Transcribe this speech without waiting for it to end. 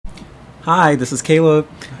Hi, this is Caleb.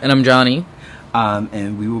 And I'm Johnny.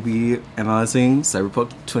 And we will be analyzing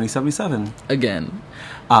Cyberpunk 2077. Again.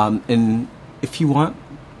 And if you want,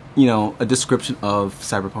 a description of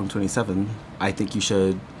Cyberpunk 27, I think you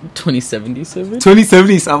should... 2077?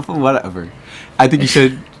 2077, whatever. I think you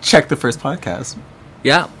should check the first podcast.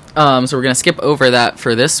 Yeah. So we're going to skip over that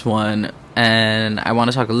for this one. And I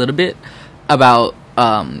want to talk a little bit about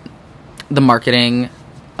the marketing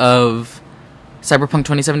of Cyberpunk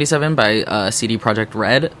 2077 by CD Projekt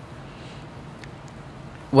Red.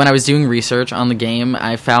 When I was doing research on the game,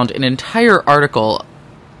 I found an entire article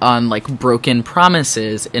on broken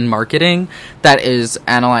promises in marketing that is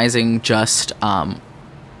analyzing just Cyberpunk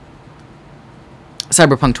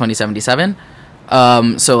 2077.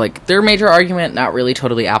 So their major argument, not really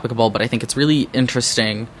totally applicable, but I think it's really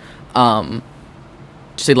interesting to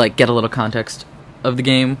get a little context of the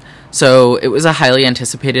game. So it was a highly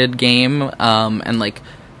anticipated game, and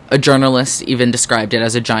a journalist even described it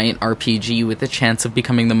as a giant RPG with a chance of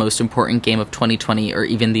becoming the most important game of 2020 or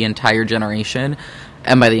even the entire generation.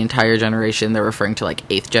 And by the entire generation, they're referring to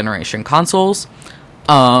 8th generation consoles.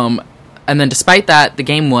 And then despite that, the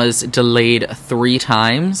game was delayed 3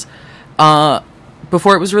 times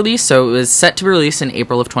before it was released. So it was set to be released in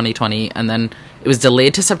April of 2020, and then it was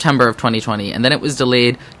delayed to September of 2020, and then it was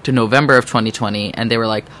delayed to November of 2020, and they were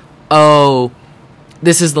like, oh,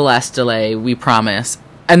 this is the last delay, we promise.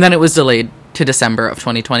 And then it was delayed to December of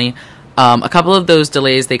 2020. A couple of those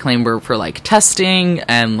delays they claimed were for testing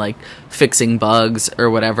and fixing bugs or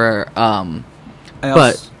whatever.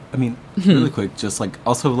 Really quick, just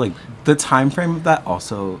also the time frame of that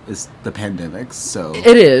also is the pandemic, so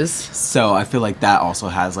it is. So I feel that also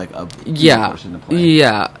has a portion to play.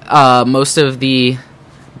 Yeah. Most of the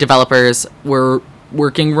developers were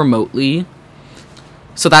working remotely,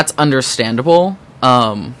 so that's understandable.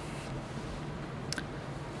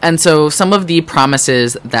 And so some of the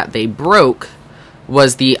promises that they broke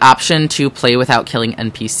was the option to play without killing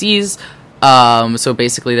NPCs. So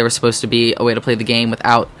basically there was supposed to be a way to play the game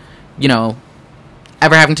without,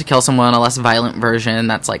 ever having to kill someone, a less violent version.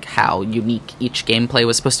 That's how unique each gameplay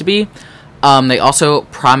was supposed to be. They also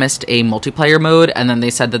promised a multiplayer mode, and then they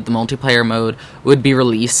said that the multiplayer mode would be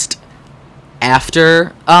released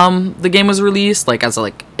after the game was released, as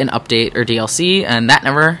an update or DLC, and that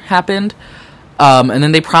never happened. And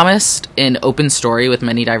then they promised an open story with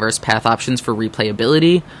many diverse path options for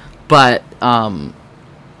replayability, but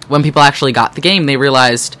when people actually got the game, they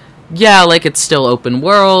realized, it's still open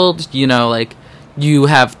world, you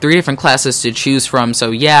have 3 different classes to choose from,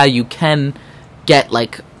 so you can get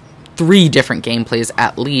 3 different gameplays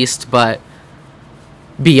at least, but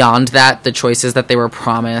beyond that, the choices that they were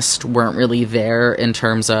promised weren't really there in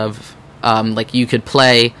terms of, you could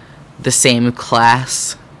play the same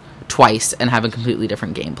class twice and have a completely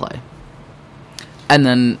different gameplay. And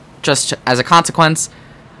then, just as a consequence,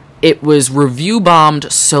 it was review bombed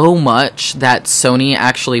so much that Sony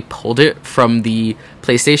actually pulled it from the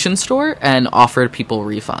PlayStation Store and offered people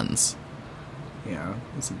refunds. Yeah,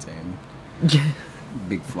 it's insane.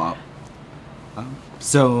 Big flop.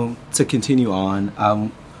 So, to continue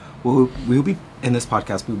on, we'll be, in this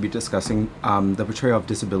podcast, we'll be discussing the portrayal of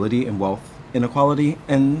disability and wealth inequality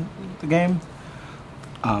in the game.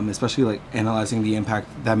 Especially analyzing the impact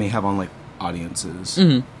that may have on audiences.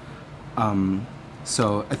 Mm-hmm.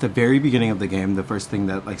 So at the very beginning of the game, the first thing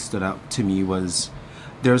that stood out to me was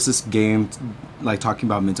there was this game talking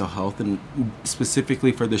about mental health, and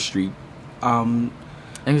specifically for the street. I think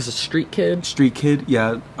it was a street kid. Street kid,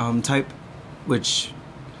 yeah, type, which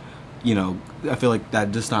I feel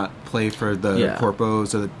that does not play for the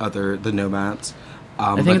corpos or the nomads.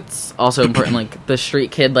 I think it's also important, the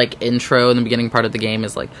street kid, intro in the beginning part of the game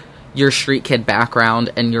is, your street kid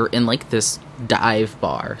background, and you're in, this dive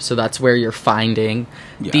bar. So that's where you're finding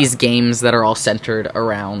these games that are all centered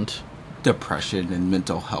around depression and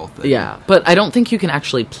mental health. Yeah, but I don't think you can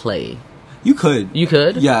actually play. You could. You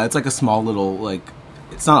could? Yeah, it's a small little,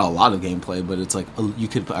 it's not a lot of gameplay, but it's you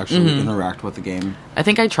could actually interact with the game. I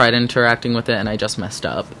think I tried interacting with it, and I just messed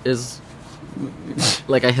up.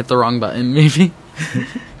 I hit the wrong button, maybe.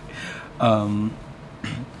 And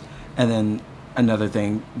then another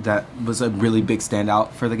thing that was a really big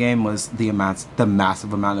standout for the game was the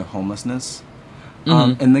massive amount of homelessness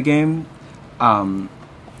in the game.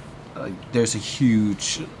 There's a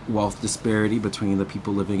huge wealth disparity between the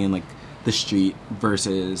people living in the street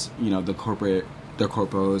versus the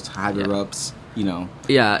corpos, higher ups.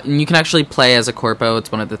 Yeah, and you can actually play as a corpo.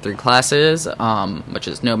 It's one of the 3 classes, which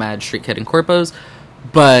is nomad, street kid, and corpos.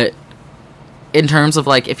 But in terms of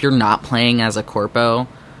if you're not playing as a corpo,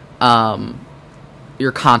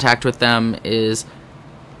 your contact with them is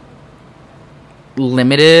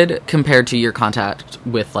limited compared to your contact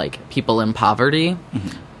with, like, people in poverty.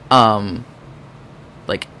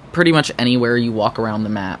 Like, pretty much anywhere you walk around the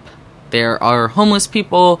map, there are homeless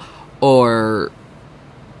people or,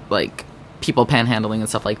 like, people panhandling and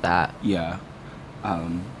stuff like that. Yeah.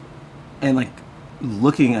 And, like,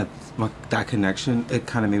 looking at that connection, it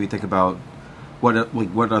kind of made me think about what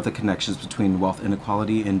are the connections between wealth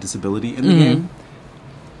inequality and disability in the game.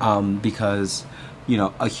 Because, you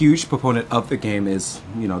know, a huge proponent of the game is,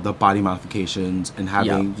 you know, the body modifications and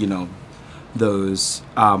having, you know, those,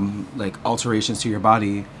 like, alterations to your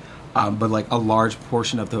body. But, like, a large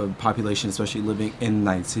portion of the population, especially living in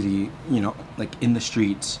Night City, you know, like, in the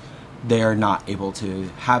streets, they're not able to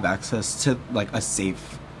have access to, like, a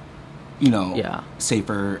safe, you know,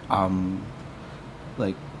 safer,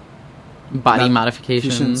 like, body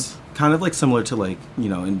modifications. Kind of, like, similar to, like, you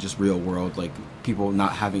know, in just real world, like, people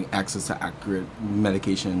not having access to accurate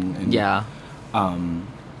medication. And,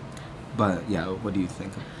 but, yeah, what do you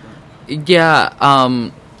think of that? Yeah,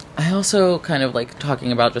 I also kind of, like,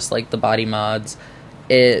 talking about just, like, the body mods,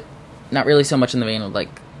 it, not really so much in the vein of, like,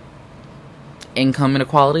 income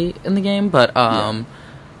inequality in the game, but,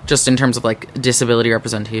 just in terms of, like, disability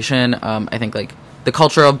representation, I think, like, the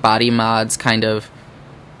culture of body mods kind of,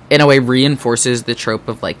 in a way, reinforces the trope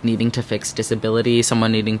of, like, needing to fix disability,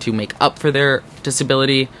 someone needing to make up for their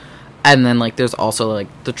disability, and then, like, there's also, like,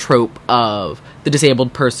 the trope of the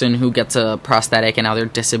disabled person who gets a prosthetic and now their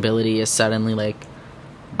disability is suddenly, like,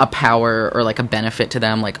 a power or, like, a benefit to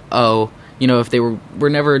them, like, oh, you know, if they were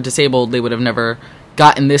never disabled, they would have never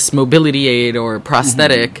gotten this mobility aid or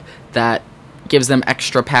prosthetic that gives them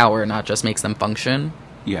extra power, not just makes them function.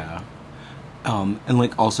 Yeah. And,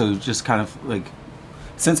 like, also just kind of, like,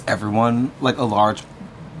 since everyone, like, a large,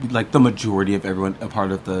 like, the majority of everyone a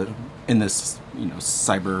part of the, in this, you know,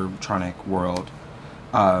 cybertronic world,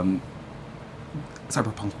 cyberpunk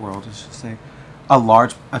world, I should say, I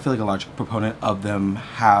feel like a large proponent of them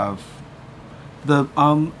have the,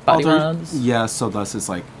 body mods? Yeah, so thus it's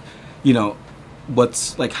like, you know,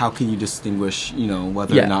 what's, like, how can you distinguish, you know,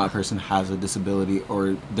 whether or not a person has a disability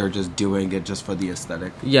or they're just doing it just for the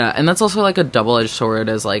aesthetic? Yeah, and that's also, like, a double-edged sword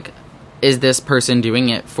as, like, is this person doing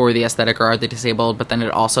it for the aesthetic or are they disabled? But then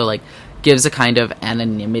it also, like, gives a kind of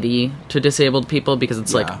anonymity to disabled people because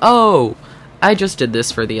it's like, oh, I just did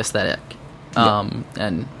this for the aesthetic.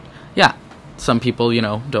 And, yeah, some people, you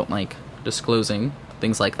know, don't like disclosing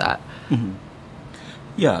things like that.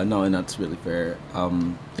 Yeah, no, and that's really fair.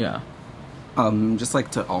 Just,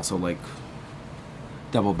 like, to also, like,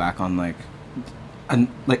 double back on, like, and,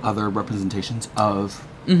 like, other representations of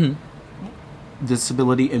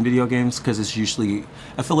disability in video games, because it's usually,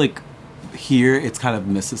 I feel like here it's kind of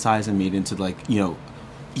mysticized and made into, like, you know,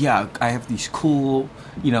 yeah, I have these cool,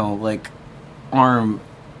 you know, like, arm,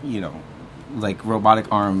 you know, like,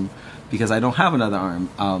 robotic arm because I don't have another arm,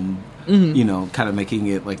 you know, kind of making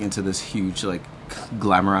it, like, into this huge, like,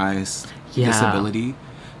 glamorized disability,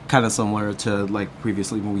 kind of similar to, like,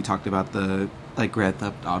 previously when we talked about the, like, Grand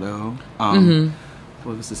Theft Auto,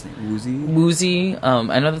 what was his name? Woozy.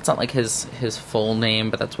 I know that's not, like, his full name,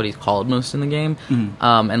 but that's what he's called most in the game.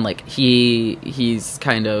 And, like, he's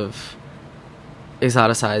kind of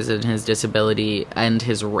exoticized in his disability and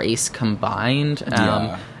his race combined.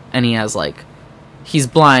 And he has, like, he's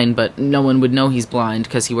blind, but no one would know he's blind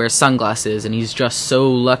because he wears sunglasses, and he's just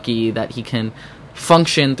so lucky that he can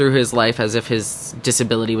function through his life as if his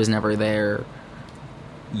disability was never there.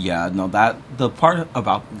 Yeah, no, that, the part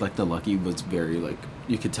about, like, the lucky was very, like,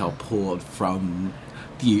 you could tell pulled from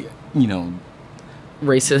the, you know,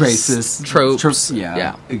 racist tropes.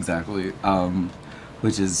 Yeah, exactly.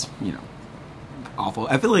 Which is, you know, awful.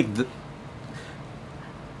 I feel like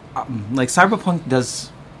like, Cyberpunk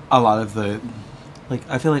does a lot of the, like,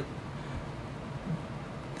 I think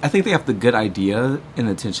they have the good idea and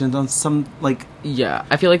intentions on some, like... Yeah,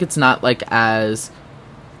 I feel like it's not, like, as...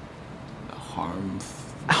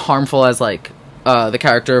 harmful as, like, the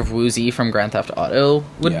character of Woozy from Grand Theft Auto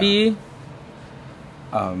would be.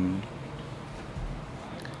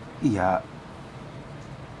 Yeah.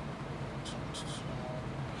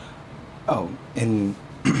 Oh, and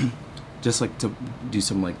just, like, to do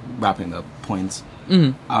some, like, wrapping up points.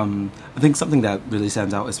 I think something that really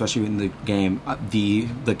stands out, especially in the game, the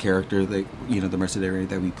character that, you know, the mercenary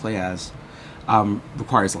that we play as,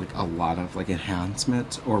 requires, like, a lot of, like,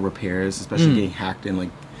 enhancement or repairs, especially getting hacked and,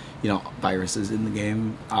 like, you know, viruses in the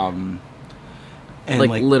game. And,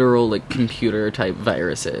 like, literal, like, computer type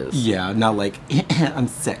viruses. Yeah, not like I'm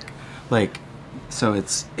sick. Like, so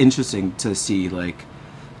it's interesting to see, like,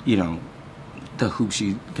 you know, the hoops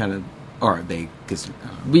she kind of, or they, because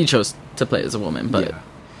we chose to play as a woman, but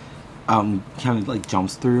kind of like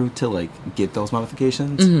jumps through to like get those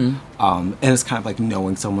modifications. And it's kind of like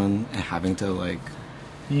knowing someone and having to like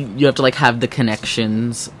you have to like have the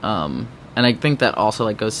connections. And I think that also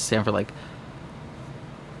like goes to stand for like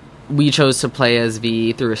we chose to play as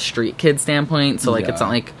V through a street kid standpoint, so like it's not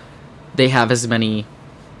like they have as many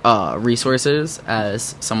resources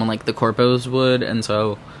as someone like the Corpos would, and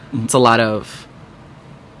so it's a lot of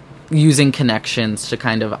using connections to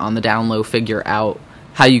kind of on the down low figure out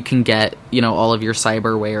how you can get, you know, all of your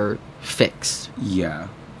cyberware fixed. Yeah.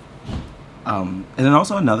 And then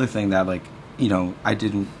also another thing that, like, you know, I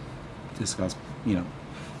didn't discuss, you know,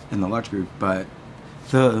 in the large group, but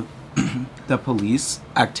the the police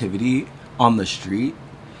activity on the street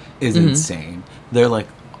is insane. They're, like,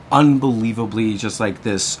 unbelievably just, like,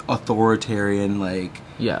 this authoritarian, like,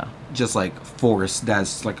 just, like, force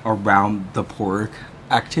that's, like, around the poor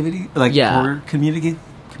activity, like, poor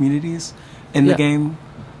communities in the game.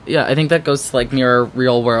 Yeah, I think that goes to, like, mirror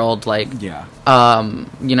real world, like,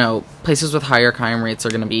 you know, places with higher crime rates are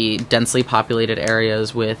going to be densely populated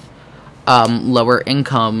areas with lower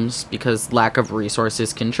incomes because lack of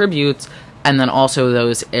resources contributes, and then also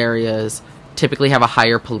those areas typically have a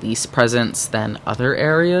higher police presence than other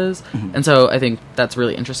areas, and so I think that's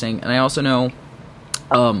really interesting. And I also know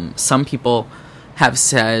some people have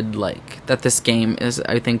said, like, that this game is,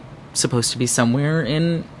 I think, supposed to be somewhere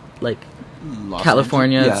in, like,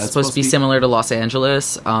 California. It's supposed to be similar to Los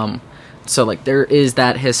Angeles. So, like, there is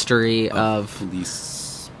that history of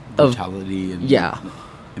police brutality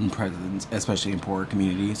and presence, especially in poor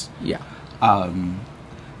communities. Yeah.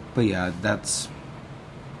 But yeah, that's...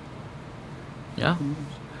 Yeah.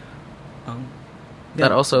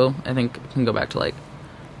 That also, I think, can go back to, like,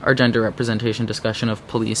 our gender representation discussion of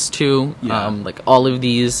police, too. Like, all of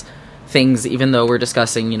these things, even though we're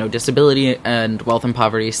discussing, you know, disability and wealth and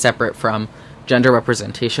poverty separate from gender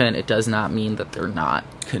representation, it does not mean that they're not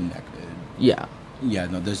connected. Yeah,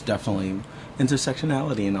 no, there's definitely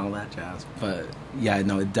intersectionality and all that jazz, but yeah,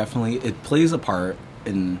 no, it plays a part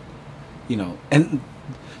in, you know, and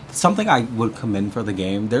something I would commend for the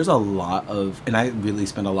game, there's a lot of, and I really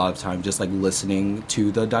spend a lot of time just, like, listening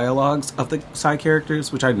to the dialogues of the side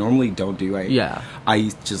characters, which I normally don't do.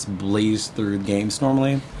 I just blaze through games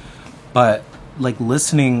normally, but, like,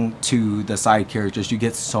 listening to the side characters, you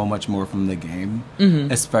get so much more from the game,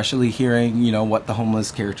 especially hearing, you know, what the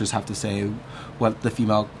homeless characters have to say, what the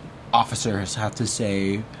female officers have to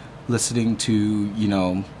say, listening to, you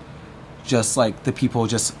know, just, like, the people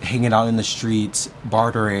just hanging out in the streets,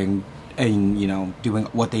 bartering, and, you know, doing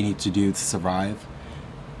what they need to do to survive.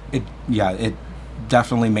 It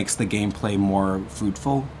definitely makes the gameplay more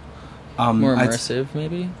fruitful. More immersive,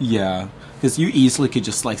 maybe? Yeah, because you easily could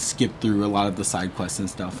just, like, skip through a lot of the side quests and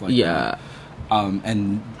stuff like that.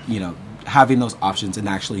 And, you know, having those options and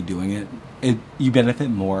actually doing it, you benefit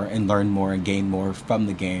more and learn more and gain more from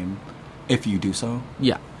the game if you do so.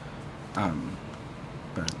 Yeah.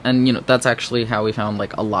 And, you know, that's actually how we found,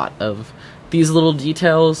 like, a lot of these little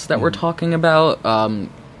details that we're talking about.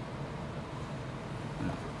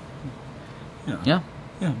 Yeah,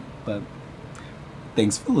 but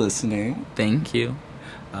thanks for listening. Thank you.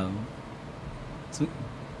 Sweet.